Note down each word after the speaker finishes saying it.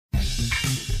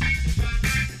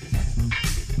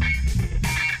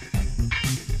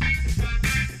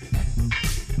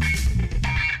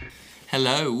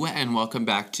Hello, and welcome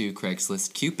back to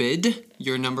Craigslist Cupid,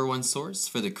 your number one source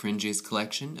for the cringiest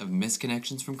collection of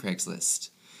misconnections from Craigslist.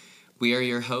 We are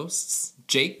your hosts,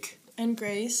 Jake and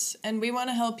Grace, and we want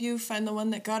to help you find the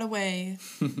one that got away.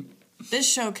 This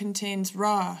show contains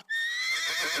raw,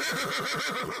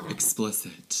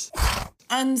 explicit,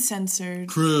 uncensored,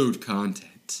 crude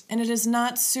content, and it is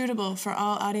not suitable for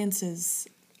all audiences.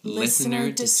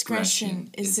 Listener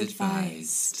discretion is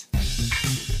advised.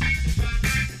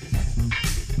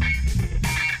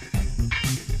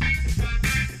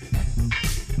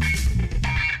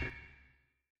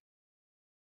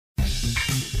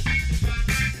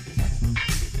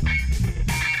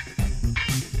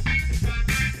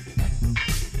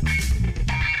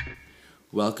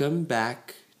 Welcome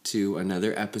back to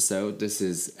another episode. This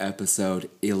is episode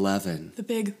 11. The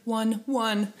big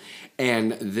 1-1.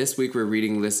 And this week we're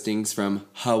reading listings from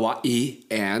Hawaii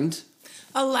and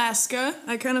Alaska.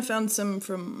 I kind of found some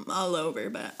from all over,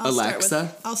 but I'll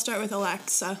start with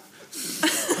Alexa.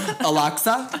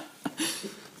 Alexa,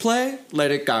 play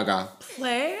Lady Gaga.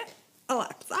 Play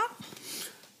Alexa.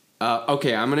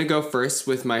 Okay, I'm going to go first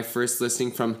with my first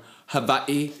listing from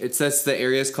Hawaii. It says the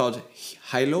area is called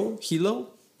Hilo?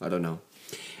 I don't know.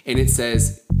 And it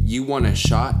says, "You want a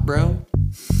shot, bro?"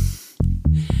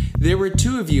 There were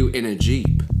two of you in a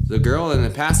Jeep. The girl in the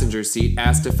passenger seat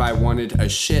asked if I wanted a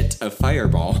shit of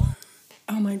Fireball.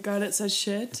 Oh my god, it says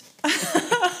shit.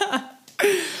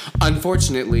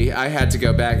 Unfortunately, I had to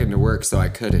go back into work, so I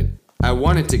couldn't. I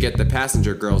wanted to get the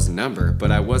passenger girl's number,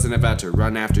 but I wasn't about to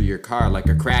run after your car like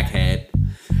a crackhead.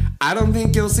 I don't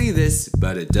think you'll see this,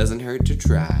 but it doesn't hurt to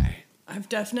try. I've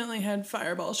definitely had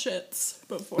Fireball shits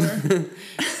before.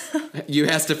 You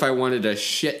asked if I wanted a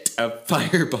shit of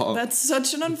Fireball. That's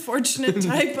such an unfortunate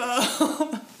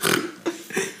typo.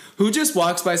 Who just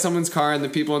walks by someone's car and the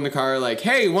people in the car are like,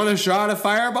 "Hey, want a shot of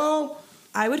Fireball?"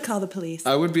 I would call the police.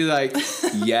 I would be like,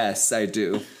 "Yes, I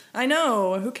do." I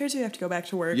know. Who cares if you have to go back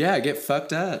to work? Yeah, get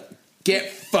fucked up. Get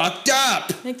fucked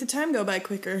up! Make the time go by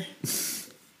quicker.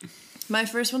 My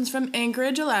first one's from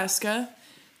Anchorage, Alaska.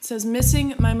 It says,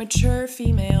 "Missing my mature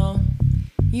female.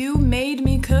 You made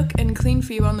me cook and clean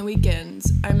for you on the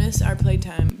weekends. I miss our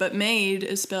playtime." But maid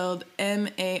is spelled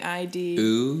M-A-I-D.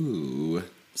 Ooh.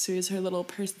 So he's her little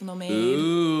personal maid.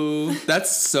 Ooh.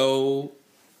 That's so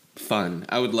fun.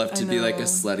 I would love to be like a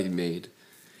slutty maid.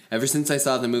 Ever since I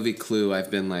saw the movie Clue, I've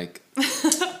been like,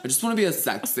 I just want to be a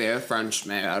sexy French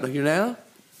maid, you know?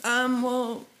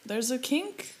 Well, there's a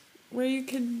kink where you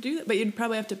could do that, but you'd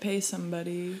probably have to pay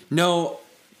somebody. No,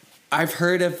 I've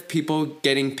heard of people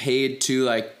getting paid to,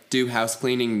 like, do house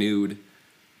cleaning nude.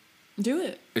 Do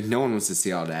it. No one wants to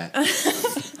see all that.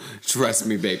 Trust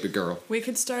me, baby girl. We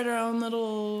could start our own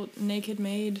little naked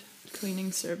maid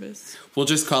cleaning service. We'll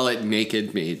just call it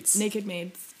Naked Maids. Naked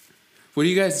Maids. What do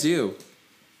you guys do?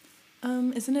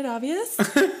 Isn't it obvious?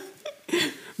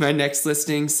 My next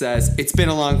listing says, "It's been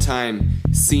a long time.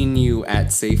 Seen you at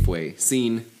Safeway."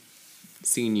 Seen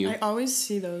you. I always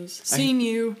see those. Seen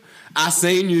you. I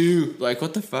seen you. Like,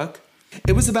 what the fuck?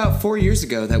 It was about 4 years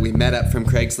ago that we met up from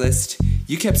Craigslist.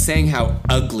 You kept saying how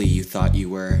ugly you thought you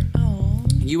were. Oh.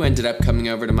 You ended up coming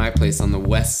over to my place on the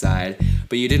west side,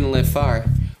 but you didn't live far.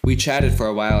 We chatted for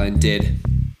a while and did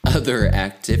other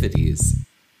activities.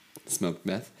 Smoked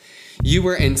meth. You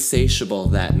were insatiable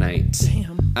that night.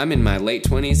 Damn. I'm in my late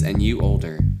 20s and you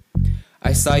older.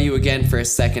 I saw you again for a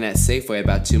second at Safeway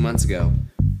about 2 months ago.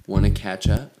 Want to catch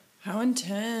up? How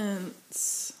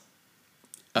intense.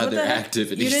 Other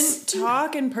activities. You didn't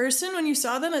talk in person when you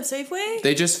saw them at Safeway?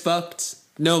 They just fucked.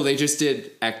 No, they just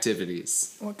did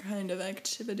activities. What kind of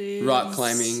activities? Rock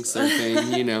climbing,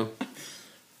 surfing, you know.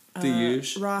 The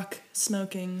usual. Rock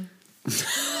smoking.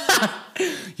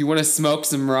 You want to smoke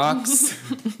some rocks?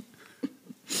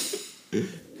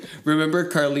 Remember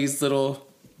Carly's little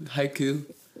haiku?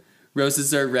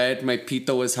 "Roses are red, my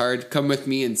pito is hard. Come with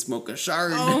me and smoke a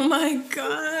shard." Oh my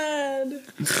god.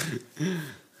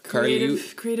 Carly,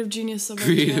 creative genius of our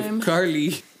creative time.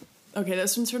 Carly. Okay,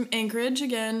 this one's from Anchorage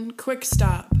again. Quick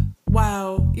stop.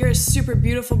 "Wow, you're a super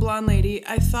beautiful blonde lady.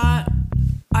 I thought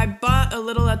I bought a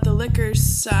little at the liquor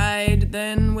side,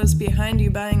 then was behind you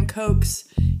buying Cokes.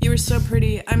 You were so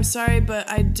pretty. I'm sorry, but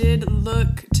I did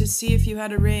look to see if you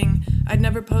had a ring. I'd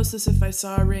never post this if I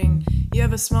saw a ring. You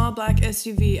have a small black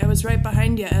SUV. I was right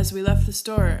behind you as we left the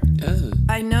store.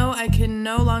 I know I can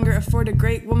no longer afford a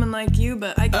great woman like you,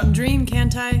 but I can dream,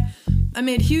 can't I? I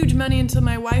made huge money until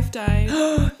my wife died.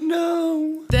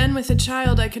 No. Then with a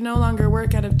child, I can no longer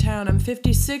work out of town. I'm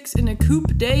 56 in a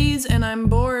coupe days, and I'm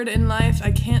bored in life.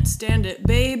 I can't stand it.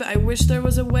 Babe, I wish there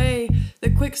was a way. The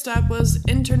quick stop was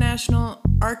International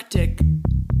Arctic.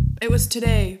 It was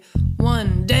today.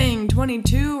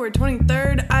 22 or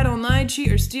 23rd. I don't lie,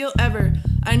 cheat, or steal ever.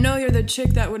 I know you're the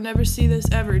chick that would never see this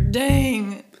ever.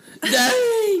 Dang.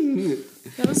 Dang.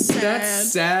 That was sad.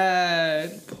 That's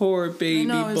sad. Poor baby I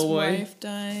know his boy. wife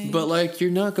died. But, like,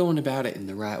 you're not going about it in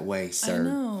the right way, sir. I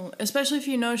know. Especially if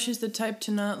you know she's the type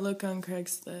to not look on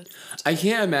Craigslist. I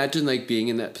can't imagine, like, being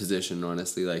in that position,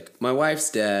 honestly. Like, my wife's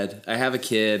dead. I have a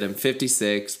kid. I'm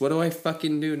 56. What do I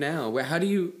fucking do now? How do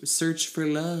you search for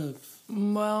love?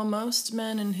 Well, most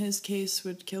men in his case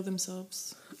would kill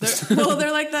themselves.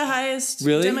 They're like the highest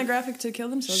Really? demographic to kill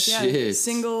themselves. Yeah, Shit.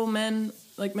 single men,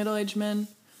 like middle-aged men.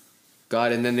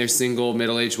 God, and then there's single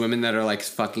middle-aged women that are, like,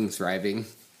 fucking thriving.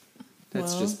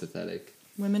 That's Well. just pathetic.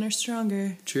 Women are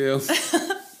stronger. True.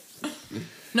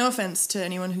 No offense to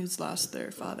anyone who's lost their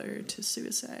father to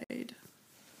suicide.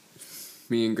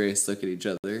 Me and Grace look at each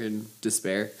other in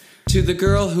despair. To the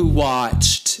girl who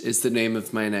watched is the name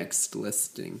of my next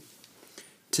listing.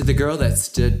 To the girl that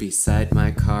stood beside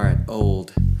my car at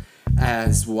Old,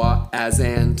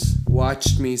 and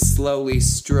watched me slowly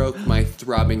stroke my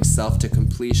throbbing self to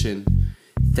completion.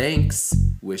 Thanks.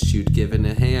 Wish you'd given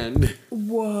a hand.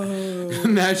 Whoa.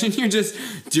 Imagine you're just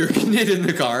jerking it in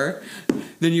the car,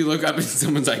 then you look up and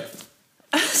someone's like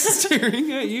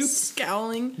staring at you.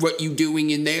 Scowling. What you doing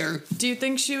in there? Do you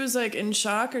think she was like in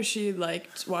shock or she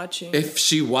liked watching? If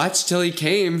she watched till he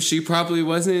came, she probably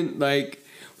wasn't like.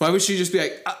 Why would she just be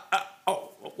like,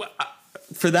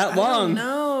 for that long?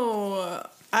 No.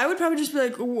 I would probably just be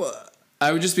like, what?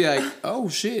 I would just be like, oh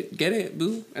shit, get it,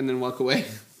 boo, and then walk away.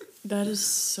 That is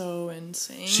so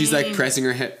insane. She's like pressing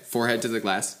her forehead to the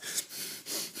glass.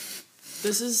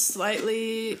 This is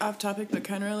slightly off topic, but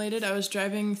kind of related. I was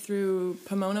driving through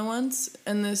Pomona once,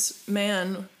 and this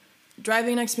man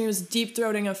driving next to me was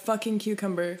deep-throating a fucking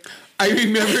cucumber. I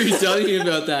remember you telling me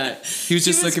about that. He was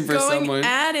just looking for someone.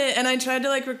 At it, and I tried to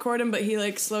like record him, but he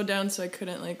like slowed down, so I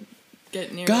couldn't like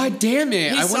get near him. God damn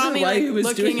it! He I saw wonder me why like he was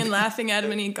looking doing and that. laughing at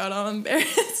him, and he got all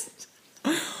embarrassed.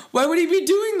 Why would he be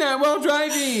doing that while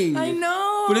driving? I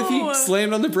know. What if he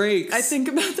slammed on the brakes? I think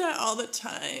about that all the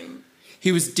time.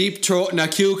 He was deep throating a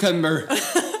cucumber.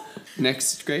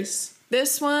 Next, Grace.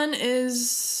 This one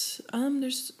is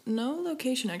there's no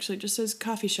location actually. It just says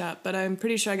coffee shop, but I'm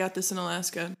pretty sure I got this in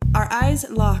Alaska. Our eyes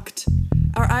locked,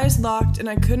 and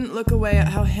I couldn't look away at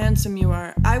how handsome you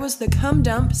are. I was the cum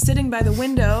dump sitting by the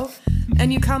window,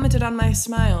 and you commented on my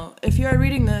smile. If you are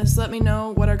reading this, let me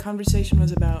know what our conversation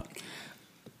was about.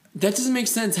 That doesn't make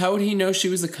sense. How would he know she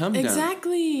was a cum dump?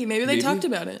 Exactly. Maybe they Maybe. talked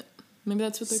about it. Maybe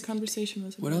that's what their conversation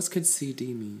was about. What else could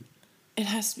CD mean? It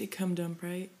has to be cum dump,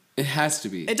 right? It has to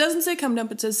be. It doesn't say cum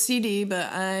dump, it says CD, but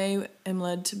I am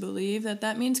led to believe that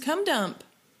that means cum dump.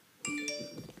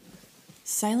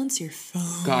 Silence your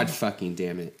phone. God fucking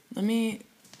damn it. Let me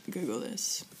Google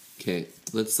this. Okay,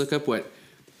 let's look up what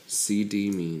CD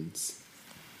means.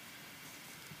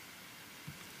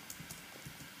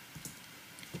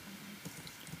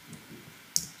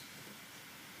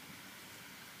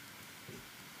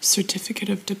 Certificate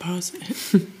of deposit.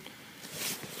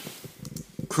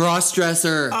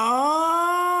 Crossdresser.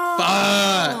 Oh!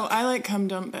 Fuck! I like cum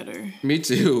dump better. Me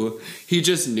too. He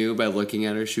just knew by looking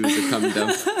at her she was a cum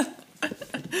dump.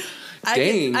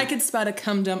 Dang. I could spot a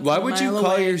cum dump. Why from a would you mile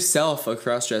call away. yourself a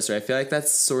crossdresser? I feel like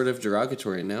that's sort of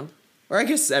derogatory, no? Or I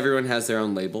guess everyone has their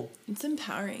own label. It's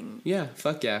empowering. Yeah,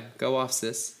 fuck yeah. Go off,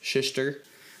 sis. Shishter.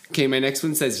 Okay, my next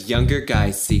one says, younger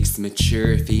guy seeks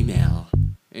mature female.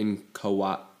 In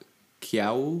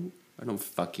Kiau? I don't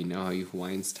fucking know how you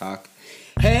Hawaiians talk.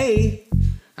 Hey!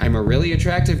 I'm a really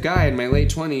attractive guy in my late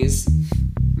 20s.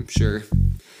 I'm sure.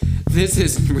 This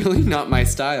is really not my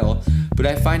style, but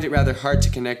I find it rather hard to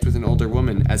connect with an older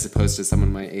woman as opposed to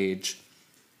someone my age.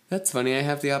 That's funny, I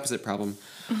have the opposite problem.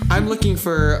 I'm looking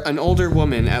for an older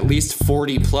woman, at least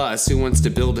 40 plus, who wants to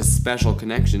build a special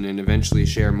connection and eventually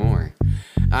share more.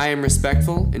 I am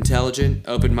respectful, intelligent,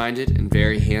 open-minded, and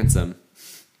very handsome.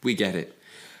 We get it.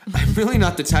 I'm really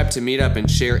not the type to meet up and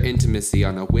share intimacy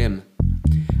on a whim.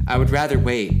 I would rather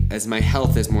wait, as my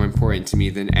health is more important to me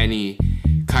than any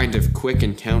kind of quick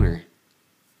encounter.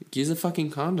 Use a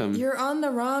fucking condom. You're on the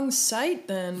wrong site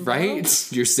then, bro.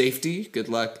 Right? Your safety? Good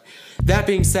luck. That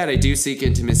being said, I do seek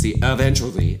intimacy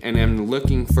eventually, and am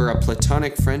looking for a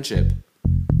platonic friendship.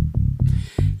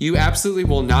 You absolutely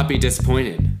will not be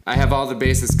disappointed. I have all the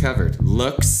bases covered.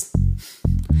 Looks,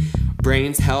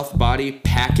 brains, health, body,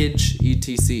 package,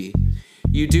 etc.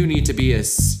 You do not need to be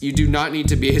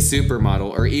a supermodel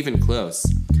or even close.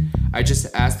 I just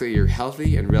ask that you're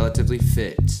healthy and relatively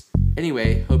fit.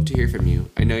 Anyway, hope to hear from you.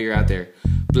 I know you're out there.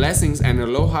 Blessings and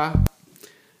aloha.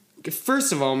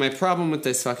 First of all, my problem with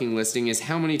this fucking listing is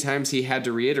how many times he had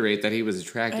to reiterate that he was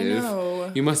attractive. I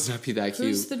know. You must not be that cute.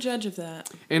 Who's the judge of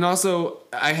that? And also,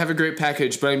 I have a great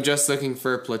package, but I'm just looking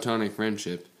for a platonic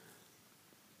friendship.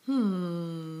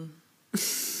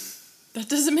 That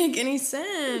doesn't make any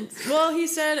sense. Well, he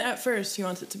said at first he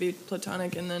wants it to be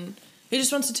platonic, and then he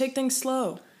just wants to take things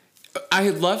slow. I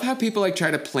love how people like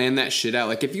try to plan that shit out.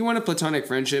 Like, if you want a platonic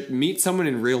friendship, meet someone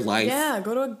in real life. Yeah,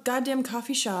 go to a goddamn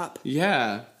coffee shop.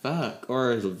 Yeah, fuck.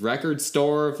 Or a record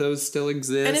store if those still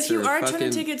exist. And if you are trying to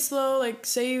take it slow, like,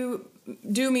 say you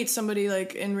do meet somebody,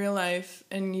 like, in real life,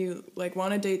 and you, like,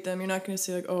 want to date them, you're not going to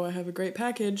say, like, oh, I have a great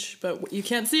package, but you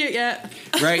can't see it yet.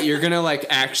 Right, you're going to, like,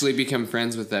 actually become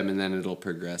friends with them, and then it'll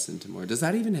progress into more. Does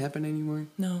that even happen anymore?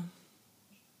 No.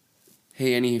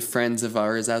 Hey, any friends of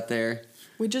ours out there?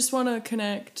 We just want to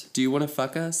connect. Do you want to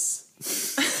fuck us?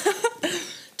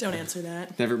 Don't answer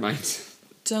that. Never mind.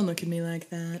 Don't look at me like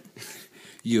that.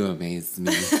 You amaze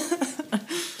me.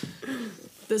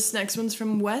 This next one's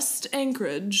from West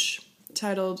Anchorage,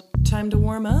 titled Time to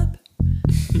Warm Up.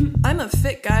 I'm a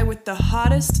fit guy with the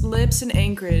hottest lips in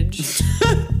Anchorage.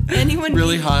 Anyone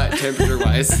really hot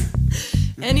temperature-wise.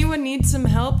 Anyone need some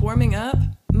help warming up?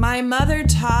 My mother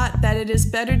taught that it is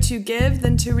better to give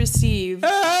than to receive.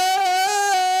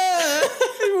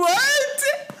 What?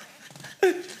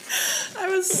 I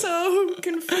was so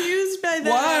confused by that.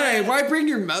 Why? Why bring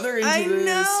your mother into this?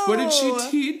 Know. What did she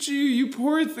teach you, you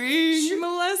poor thing? She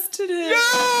molested him.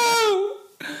 No!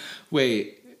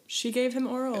 Wait. She gave him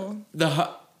oral.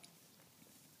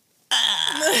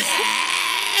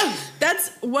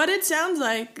 That's what it sounds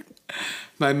like.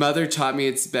 My mother taught me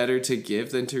it's better to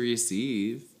give than to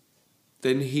receive.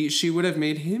 Then she would have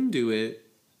made him do it.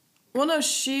 Well, no,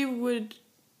 she would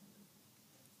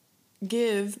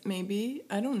give, maybe.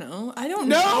 I don't know. I don't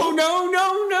know.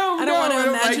 No. I don't want to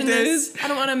imagine like this. I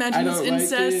don't want to imagine this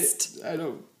incest. Like I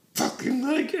don't fucking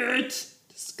like it.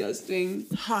 Disgusting.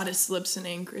 Hottest lips in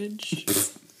Anchorage.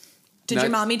 Did your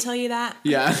mommy tell you that?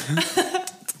 Yeah.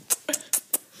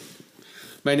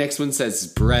 My next one says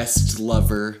breast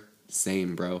lover.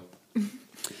 Same, bro.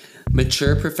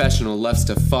 Mature professional loves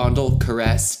to fondle,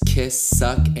 caress, kiss,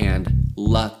 suck, and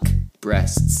luck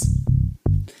breasts.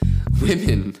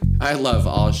 Women, I love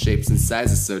all shapes and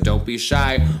sizes, so don't be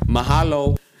shy.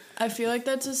 Mahalo. I feel like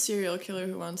that's a serial killer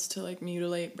who wants to, like,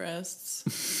 mutilate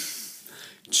breasts.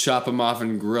 Chop them off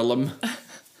and grill them.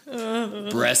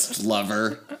 Breast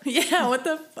lover. Yeah, what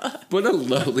the fuck? What a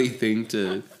lowly thing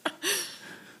to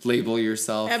label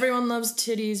yourself. Everyone loves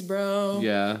titties, bro.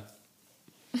 Yeah.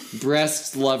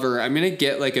 Breast lover. I'm gonna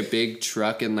get like a big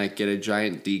truck and like get a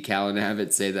giant decal and have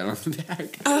it say that on the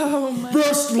back. Oh my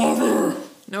Breast lover!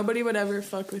 Nobody would ever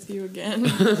fuck with you again.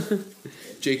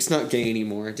 Jake's not gay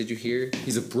anymore. Did you hear?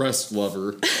 He's a breast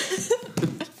lover.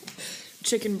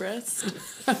 Chicken breast.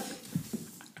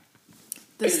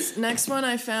 This next one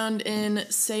I found in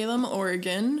Salem,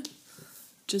 Oregon,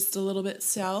 just a little bit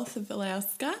south of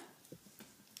Alaska.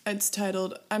 It's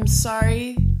titled, I'm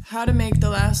sorry, how to make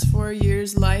the last 4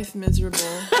 years life miserable.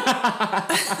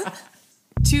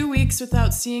 2 weeks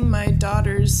without seeing my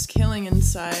daughter's killing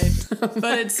inside.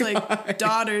 But it's like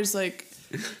daughters, like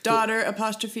daughter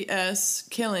apostrophe S,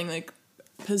 killing, like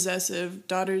possessive,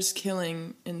 daughter's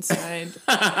killing inside.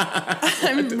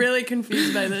 I'm really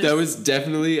confused by this. That was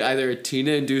definitely either a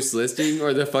Tina-induced listing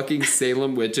or the fucking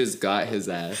Salem witches got his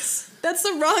ass. That's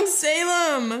the wrong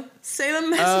Salem.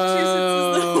 Salem,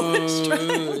 Massachusetts is the witch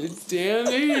trials. Damn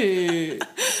it.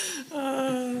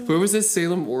 Where was this?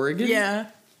 Salem, Oregon? Yeah.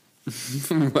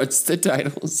 What's the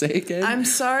title? Say again. I'm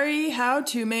sorry, how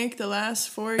to make the last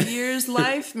 4 years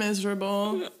life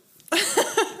miserable.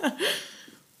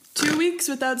 2 weeks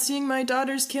without seeing my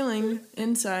daughter's killing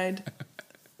inside.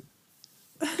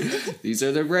 These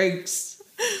are the breaks.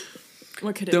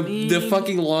 What could it mean? The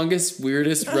fucking longest,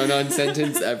 weirdest run-on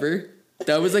sentence ever.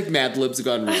 That was like Mad Libs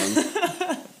gone wrong.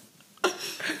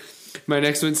 My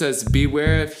next one says,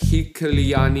 beware of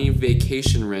Hikaliani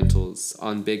vacation rentals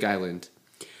on Big Island.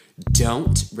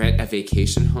 Don't rent a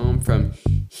vacation home from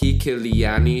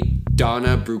Hikaliani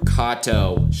Donna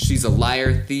Brucato. She's a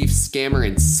liar, thief, scammer,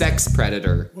 and sex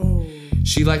predator. Whoa.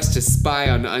 She likes to spy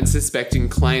on unsuspecting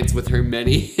clients with her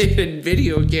many hidden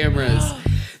video cameras.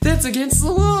 That's against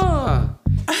the law.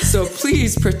 So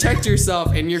please protect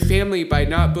yourself and your family by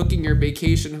not booking your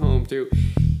vacation home through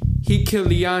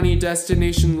Hikaliani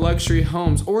Destination Luxury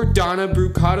Homes or Donna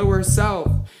Brucato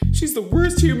herself. She's the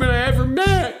worst human I ever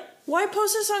met. Why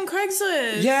post this on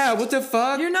Craigslist? Yeah, what the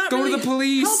fuck? You're not Go really to the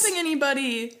police. helping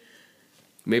anybody.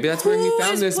 Maybe that's where he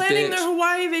found Who this is planning bitch. their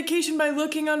Hawaii vacation by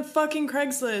looking on fucking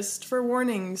Craigslist for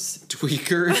warnings?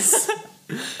 Tweakers.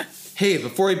 Hey,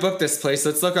 before we book this place,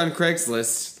 let's look on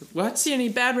Craigslist. What? See any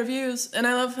bad reviews? And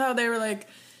I love how they were like,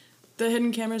 the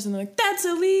hidden cameras, and they're like, that's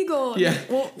illegal. Yeah.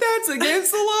 Well, That's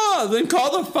against the law. Then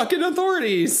call the fucking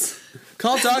authorities.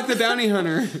 Call Dog the Bounty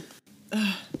Hunter.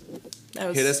 that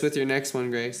was... Hit us with your next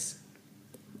one, Grace.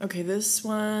 Okay, this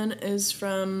one is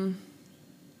from...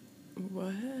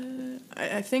 What?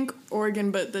 I think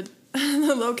Oregon, but the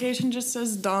the location just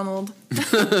says Donald.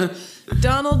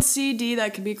 Donald CD,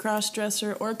 that could be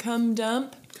cross-dresser or cum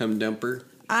dump. Cum dumper.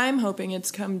 I'm hoping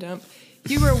it's cum dump.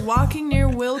 You were walking near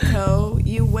Wilco.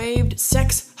 You waved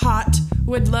sex hot.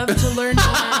 Would love to learn more.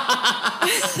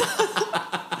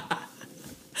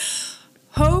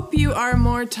 Hope you are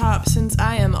more top since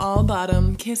I am all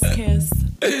bottom. Kiss, kiss.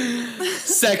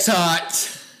 Sex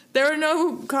hot. There were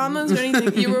no commas or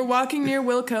anything. You were walking near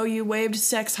Wilco. You waved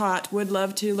sex hot. Would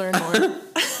love to learn more.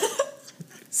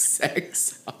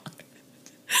 Sex hot.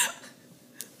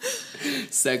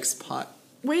 Sex pot.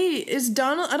 Wait, is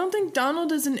Donald... I don't think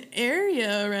Donald is an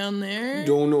area around there.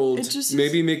 Donald. It just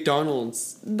Maybe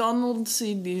McDonald's. Donald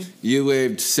CD. You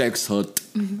waved sex hot.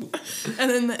 And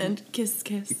then the end. Kiss,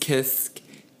 kiss. Kiss.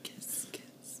 Kiss,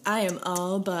 kiss. I am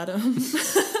all bottom.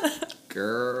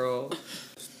 Girl.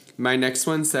 My next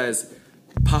one says,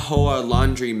 Pahoa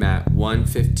Laundromat,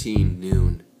 1:15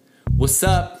 noon. What's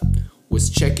up? Was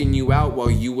checking you out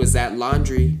while you was at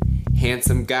laundry.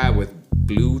 Handsome guy with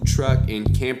blue truck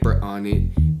and camper on it.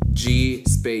 G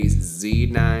space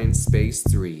Z9 space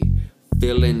 3.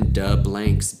 Filling the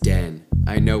blanks den.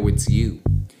 I know it's you.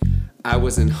 I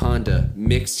was in Honda,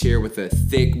 mixed here with a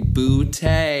thick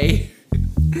bootay.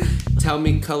 Tell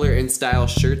me color and style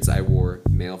shirts I wore,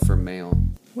 male for male.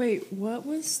 Wait, what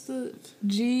was the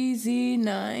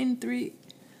GZ93?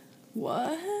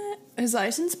 What? His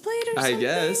license plate or something? I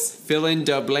guess. Fill in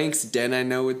the blanks, den, I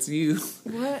know it's you.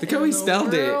 What? Look how in he the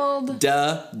spelled world? it.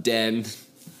 Duh, den.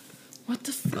 What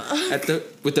the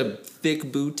fuck? With a thick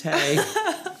bootay.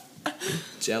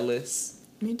 Jealous.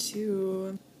 Me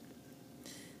too.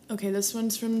 Okay, this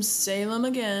one's from Salem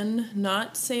again,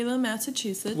 not Salem,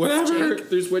 Massachusetts. Whatever. Jake.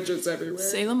 There's witches everywhere.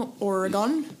 Salem,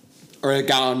 Oregon.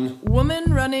 Oregon.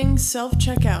 Woman running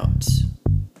self-checkout.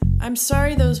 I'm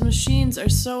sorry those machines are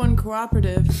so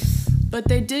uncooperative, but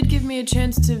they did give me a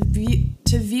chance to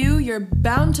view your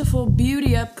bountiful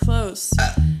beauty up close.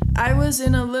 I was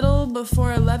in a little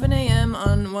before 11 a.m.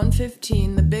 on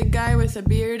 115, the big guy with a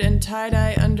beard and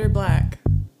tie-dye under black.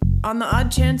 On the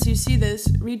odd chance you see this,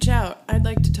 reach out. I'd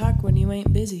like to talk when you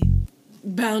ain't busy.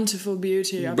 Bountiful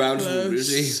beauty up Bountiful close.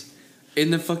 beauty.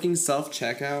 In the fucking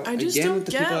self-checkout. I just again, don't with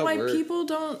the get people why at work. people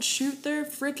don't shoot their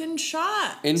freaking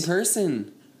shot. In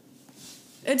person.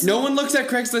 It's No one looks at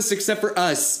Craigslist except for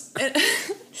us.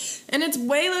 And it's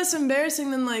way less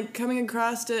embarrassing than like coming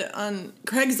across it on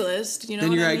Craigslist. You know Then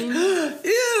what you're I like, mean?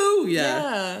 ew! Yeah.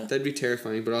 Yeah. That'd be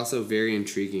terrifying, but also very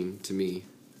intriguing to me.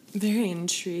 Very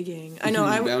intriguing. I know.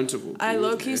 Bountiful I beauty.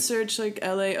 low key search like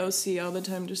LAOC all the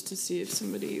time just to see if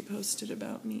somebody posted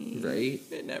about me. Right?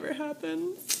 It never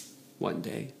happened. One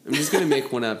day. I'm just gonna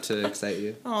make one up to excite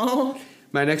you. Oh.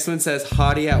 My next one says,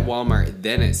 hottie at Walmart,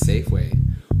 then at Safeway.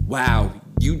 Wow,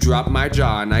 you dropped my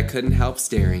jaw and I couldn't help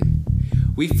staring.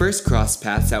 We first crossed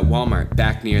paths at Walmart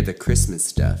back near the Christmas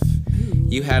stuff.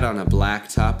 You had on a black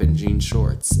top and jean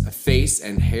shorts, a face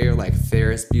and hair like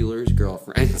Ferris Bueller's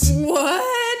girlfriend. What?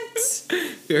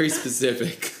 Very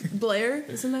specific. Blair?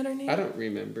 Isn't that her name? I don't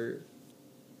remember.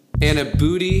 And a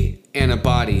booty and a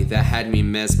body that had me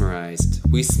mesmerized.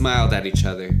 We smiled at each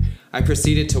other. I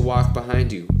proceeded to walk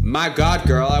behind you. My God,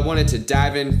 girl, I wanted to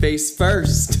dive in face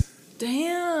first.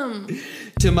 Damn.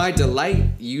 To my delight,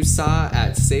 you saw you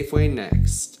at Safeway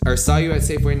next. I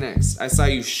saw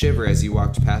you shiver as you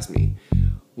walked past me.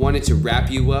 Wanted to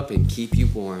wrap you up and keep you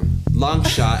warm. Long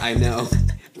shot, I know.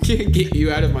 Can't get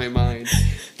you out of my mind.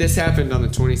 This happened on the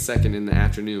 22nd in the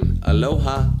afternoon.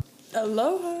 Aloha.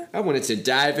 Aloha. I wanted to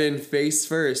dive in face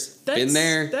first. Been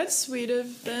there. That's sweet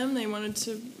of them. They wanted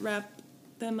to wrap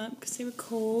them up because they were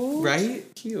cold. Right?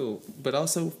 Cute. But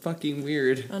also fucking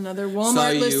weird. Another Walmart Saw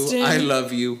you. listing. I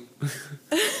love you.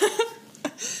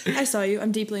 I saw you.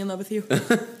 I'm deeply in love with you.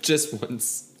 Just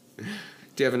once. Do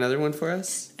you have another one for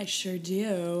us? I sure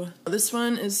do. This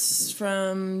one is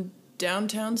from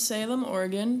downtown Salem,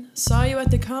 Oregon. Saw you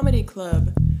at the comedy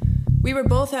club. We were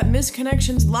both at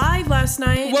Misconnections Live last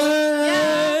night. What?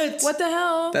 Yeah. What the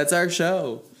hell? That's our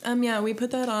show. Yeah, we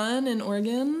put that on in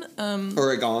Oregon.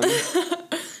 Oregon.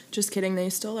 Just kidding,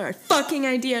 they stole our fucking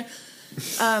idea.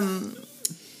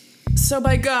 So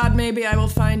by God, maybe I will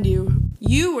find you.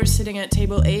 You were sitting at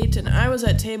table 8 and I was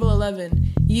at table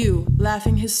 11. You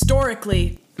laughing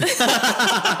historically.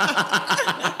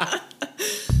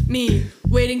 Me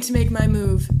waiting to make my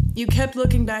move. You kept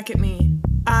looking back at me.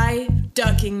 I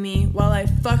ducking me while I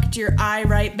fucked your eye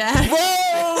right back.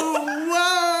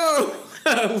 Whoa!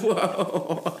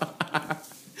 Whoa!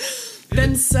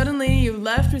 Then suddenly you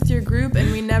left with your group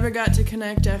and we never got to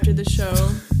connect after the show.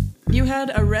 You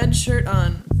had a red shirt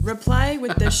on. Reply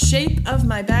with the shape of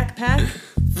my backpack.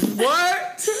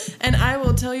 What? And I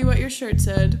will tell you what your shirt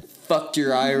said. Fucked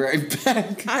your eye right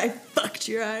back. I fucked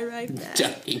your eye right back.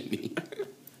 Ducking me.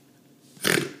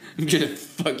 I'm gonna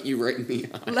fuck you right in the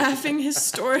eye. Laughing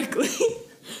historically.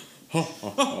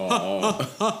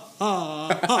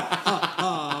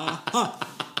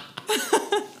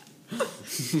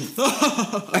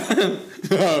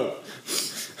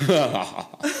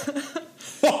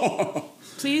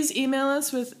 Please email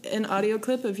us with an audio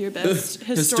clip of your best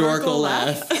historical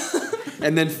laugh.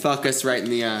 And then fuck us right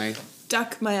in the eye.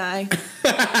 Duck my eye.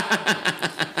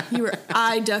 You were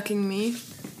eye ducking me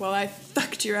while I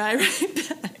fucked your eye right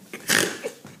back.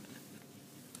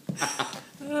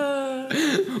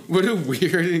 What a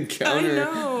weird encounter. I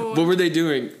know. What were they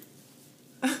doing?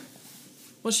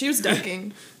 Well, she was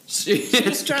ducking. She She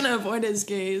was trying to avoid his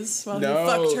gaze while No. he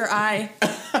fucked her eye.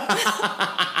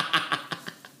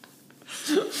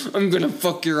 I'm gonna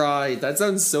fuck your eye. That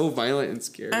sounds so violent and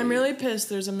scary. I'm really pissed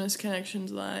there's a Misconnections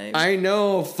live. I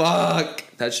know. Fuck.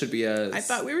 That should be us. I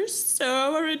thought we were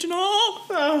so original.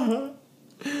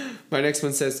 My next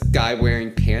one says, guy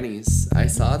wearing panties. I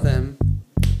saw them.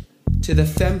 To the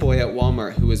femboy at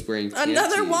Walmart who was wearing panties.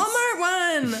 Another Walmart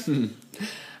one.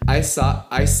 I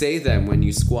say them when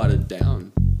you squatted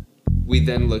down. We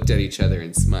then looked at each other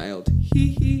and smiled. Hee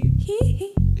hee. Hee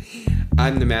hee.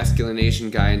 I'm the masculine Asian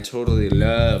guy and totally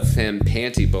love them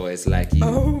panty boys like you.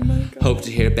 Oh my God. Hope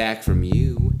to hear back from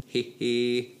you. Hee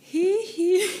hee. Hee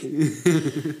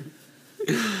hee.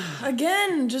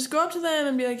 Again, just go up to them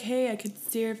and be like, hey, I could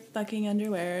see your fucking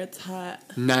underwear. It's hot.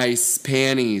 Nice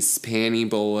panties, panty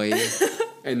boy.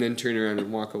 And then turn around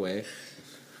and walk away.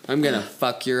 I'm gonna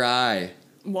fuck your eye.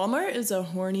 Walmart is a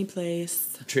horny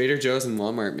place. Trader Joe's and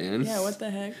Walmart, man. Yeah, what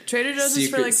the heck? Trader Joe's is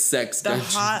for Secret like sex the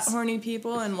dungeons. hot horny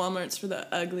people, and Walmart's for the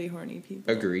ugly horny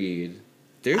people. Agreed.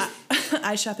 There's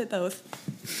I shop at both.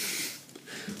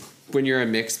 when you're a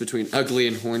mix between ugly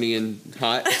and horny and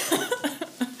hot.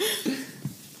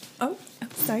 Oh,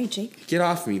 sorry, Jake. Get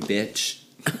off me, bitch.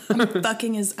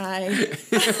 Fucking his eye.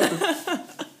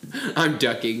 I'm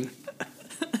ducking.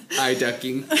 Eye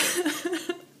ducking.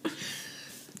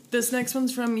 This next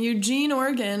one's from Eugene,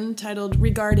 Oregon, titled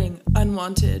Regarding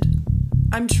Unwanted.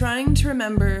 I'm trying to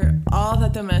remember all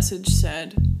that the message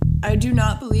said. I do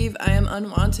not believe I am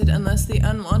unwanted unless the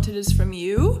unwanted is from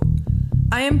you.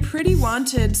 I am pretty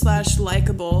wanted /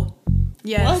 likable.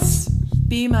 Yes. What?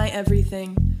 Be my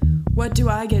everything. What do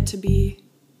I get to be?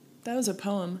 That was a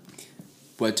poem.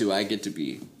 What do I get to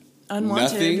be?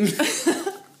 Unwanted.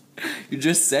 Nothing? You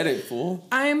just said it, fool.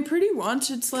 I am pretty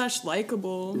wanted /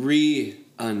 likable.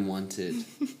 Unwanted.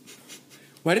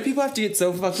 Why do people have to get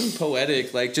so fucking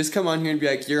poetic? Like, just come on here and be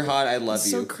like, you're hot, I love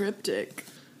you. So cryptic.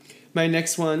 My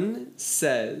next one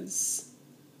says,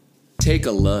 take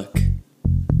a look.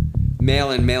 Male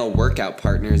and male workout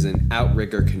partners and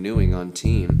outrigger canoeing on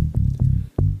team.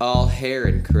 All hair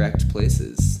in correct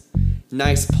places.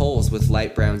 Nice poles with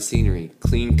light brown scenery.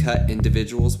 Clean-cut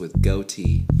individuals with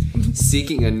goatee.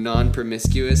 Seeking a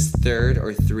non-promiscuous third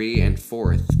or 3 and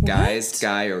 4th. Guys,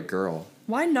 guy, or girl.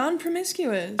 Why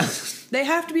non-promiscuous? They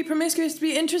have to be promiscuous to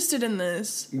be interested in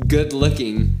this. Good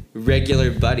looking,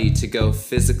 regular buddy to go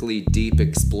physically deep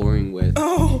exploring with.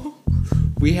 Oh.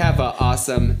 We have an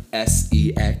awesome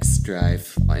SEX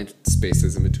drive.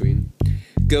 Spaces in between.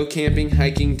 Go camping,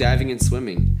 hiking, diving, and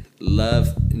swimming.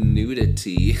 Love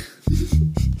nudity.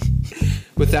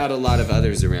 Without a lot of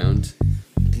others around.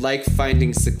 Like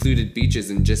finding secluded beaches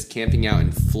and just camping out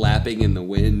and flapping in the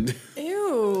wind.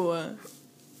 Ew.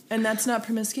 And that's not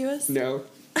promiscuous? No.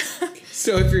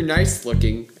 So if you're nice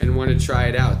looking and want to try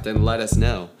it out, then let us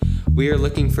know. We are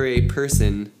looking for a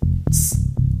person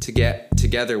to get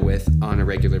together with on a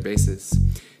regular basis.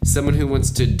 Someone who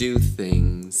wants to do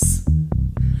things.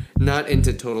 Not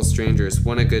into total strangers.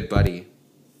 Want a good buddy.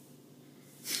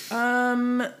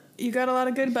 You got a lot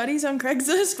of good buddies on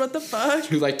Craigslist? What the fuck?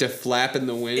 Who like to flap in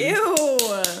the wind. Ew.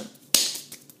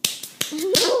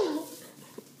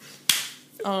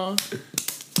 Oh.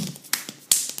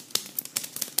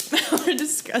 We're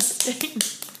disgusting.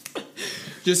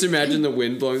 Just imagine the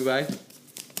wind blowing by.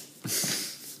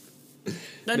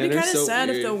 That'd be kind of sad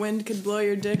if the wind could blow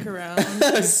your dick around.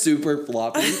 Super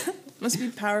floppy. Must be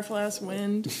powerful ass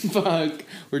wind. Fuck.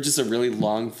 We're just a really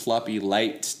long, floppy,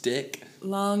 light dick.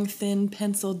 Long, thin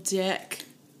pencil dick.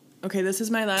 Okay, this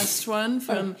is my last one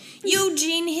from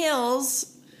Eugene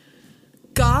Hills.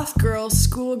 Goth girl,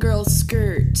 schoolgirl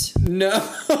skirt. No.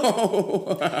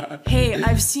 Hey,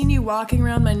 I've seen you walking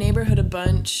around my neighborhood a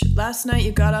bunch. Last night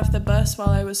you got off the bus while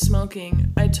I was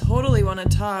smoking. I totally want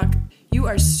to talk. You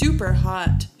are super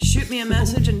hot. Shoot me a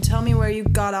message and tell me where you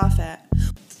got off at.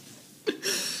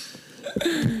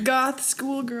 Goth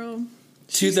schoolgirl.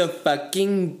 To the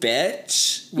fucking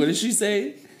bitch. What did she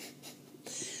say?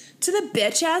 To the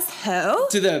bitch ass hoe?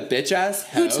 To the bitch ass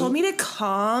hoe. Who told me to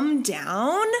calm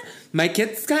down? My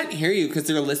kids can't hear you because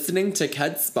they're listening to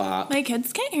Kids Bop. My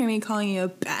kids can't hear me calling you a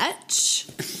bitch.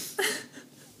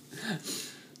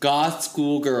 Goth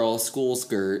schoolgirl, school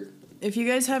skirt. If you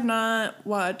guys have not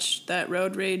watched that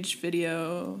road rage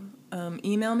video,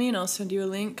 email me and I'll send you a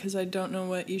link because I don't know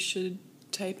what you should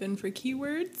type in for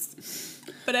keywords.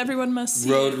 But everyone must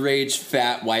see Road it. rage,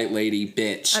 fat white lady,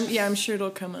 bitch. I'm sure it'll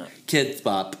come up. Kids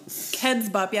Bop. Kids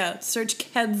Bop, yeah. Search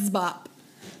Kids Bop.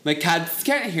 My kids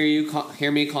can't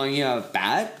hear me calling you a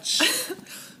bitch.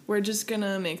 We're just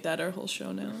gonna make that our whole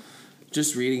show now.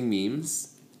 Just reading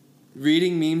memes.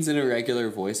 Reading memes in a regular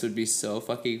voice would be so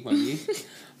fucking funny.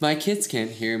 My kids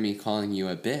can't hear me calling you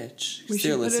a bitch. We They're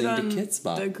should put it listening on to Kids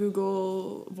Bop. the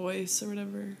Google Voice or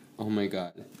whatever. Oh my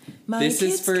god. My This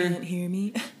kids is for can't hear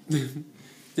me.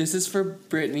 This is for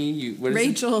Brittany.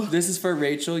 Rachel. This is for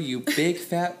Rachel, you big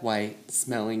fat white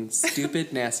smelling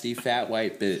stupid nasty fat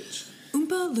white bitch.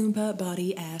 Oompa loompa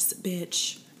body ass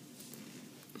bitch.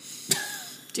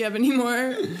 Do you have any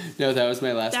more? No, that was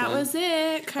my last one. That was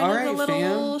it. Kind All of right, a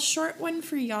little fam. short one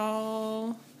for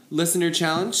y'all. Listener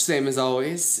challenge, same as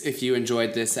always. If you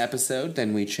enjoyed this episode,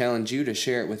 then we challenge you to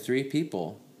share it with 3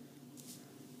 people.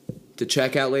 The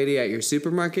checkout lady at your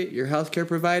supermarket, your healthcare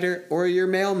provider, or your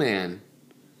mailman.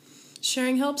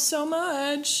 Sharing helps so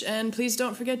much. And please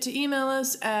don't forget to email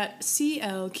us at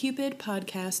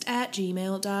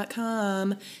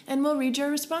clcupidpodcast@gmail.com. And we'll read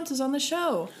your responses on the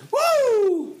show.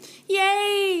 Woo!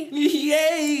 Yay!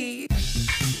 Yay!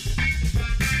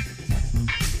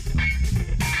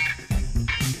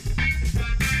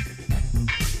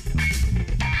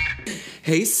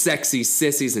 Hey, sexy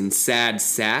sissies and sad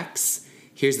sacks.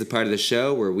 Here's the part of the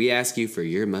show where we ask you for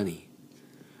your money.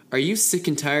 Are you sick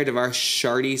and tired of our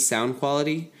shardy sound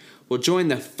quality? Well, join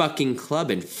the fucking club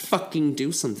and fucking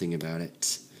do something about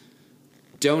it.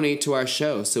 Donate to our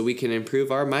show so we can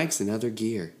improve our mics and other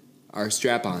gear. Our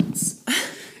strap-ons.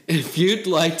 If you'd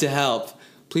like to help,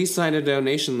 please find a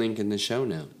donation link in the show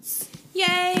notes.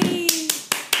 Yay!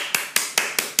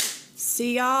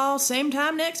 See y'all same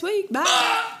time next week.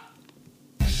 Bye!